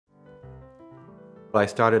I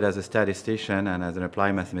started as a statistician and as an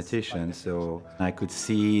applied mathematician, so I could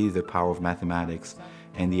see the power of mathematics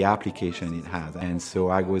and the application it has. And so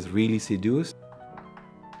I was really seduced.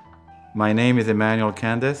 My name is Emmanuel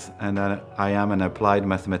Candès, and I am an applied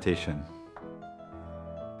mathematician.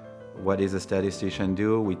 What does a statistician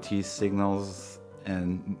do? We tease signals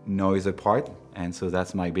and noise apart, and so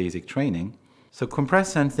that's my basic training. So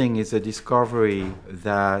compressed sensing is a discovery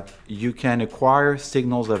that you can acquire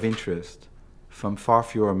signals of interest from far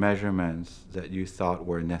fewer measurements that you thought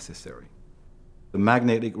were necessary. The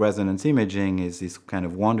magnetic resonance imaging is this kind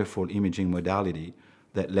of wonderful imaging modality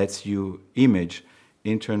that lets you image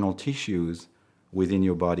internal tissues within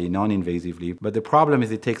your body non-invasively. But the problem is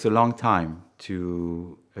it takes a long time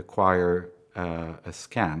to acquire a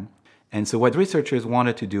scan. And so what researchers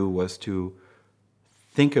wanted to do was to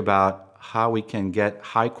think about how we can get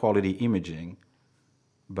high-quality imaging,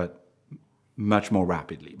 but much more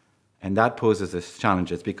rapidly. And that poses us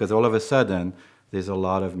challenges because all of a sudden, there's a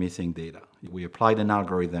lot of missing data. We applied an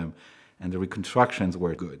algorithm, and the reconstructions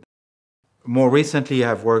were good. More recently,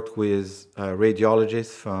 I've worked with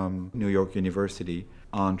radiologists from New York University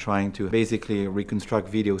on trying to basically reconstruct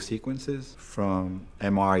video sequences from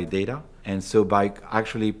MRI data. And so by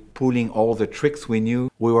actually pulling all the tricks we knew,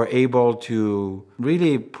 we were able to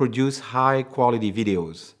really produce high-quality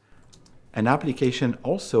videos. An application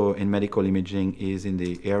also in medical imaging is in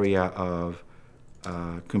the area of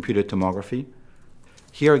computed tomography.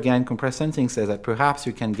 Here again, compressed sensing says that perhaps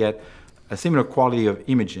you can get a similar quality of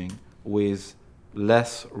imaging with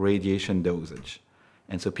less radiation dosage.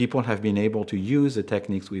 And so people have been able to use the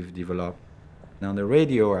techniques we've developed. And on the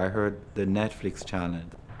radio, I heard the Netflix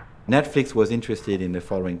challenge. Netflix was interested in the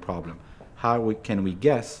following problem. How can we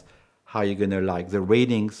guess how you're going to like the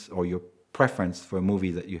ratings or your preference for a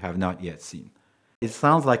movie that you have not yet seen? It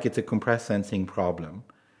sounds like it's a compressed sensing problem.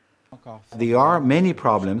 There are many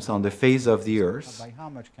problems on the face of the Earth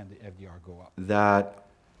that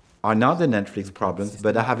are not the Netflix problems,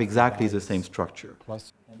 but that have exactly the same structure,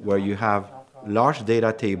 where you have large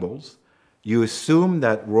data tables, you assume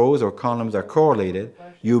that rows or columns are correlated,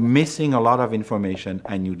 you're missing a lot of information,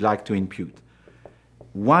 and you'd like to impute.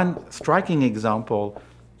 One striking example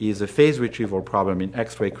is a phase retrieval problem in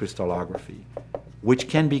X-ray crystallography, which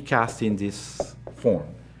can be cast in this form.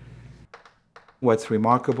 What's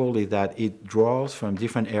remarkable is that it draws from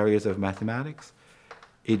different areas of mathematics.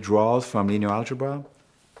 It draws from linear algebra.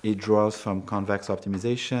 It draws from convex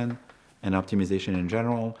optimization and optimization in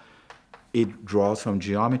general. It draws from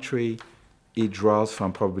geometry. It draws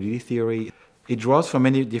from probability theory. It draws from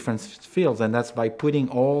many different fields, and that's by putting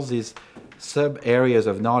all these sub-areas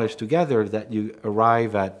of knowledge together that you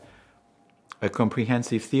arrive at a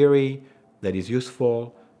comprehensive theory that is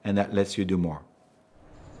useful and that lets you do more.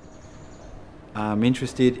 I'm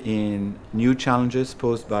interested in new challenges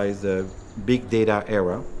posed by the big data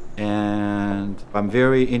era, and I'm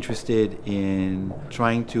very interested in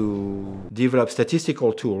trying to develop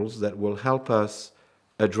statistical tools that will help us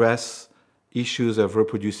address issues of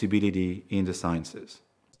reproducibility in the sciences.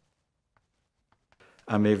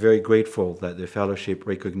 I'm very grateful that the fellowship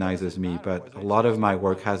recognizes me, but a lot of my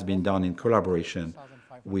work has been done in collaboration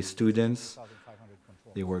with students.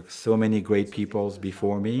 There were so many great people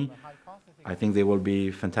before me. I think there will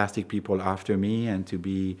be fantastic people after me, and to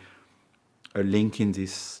be a link in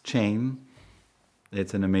this chain,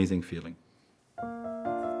 it's an amazing feeling.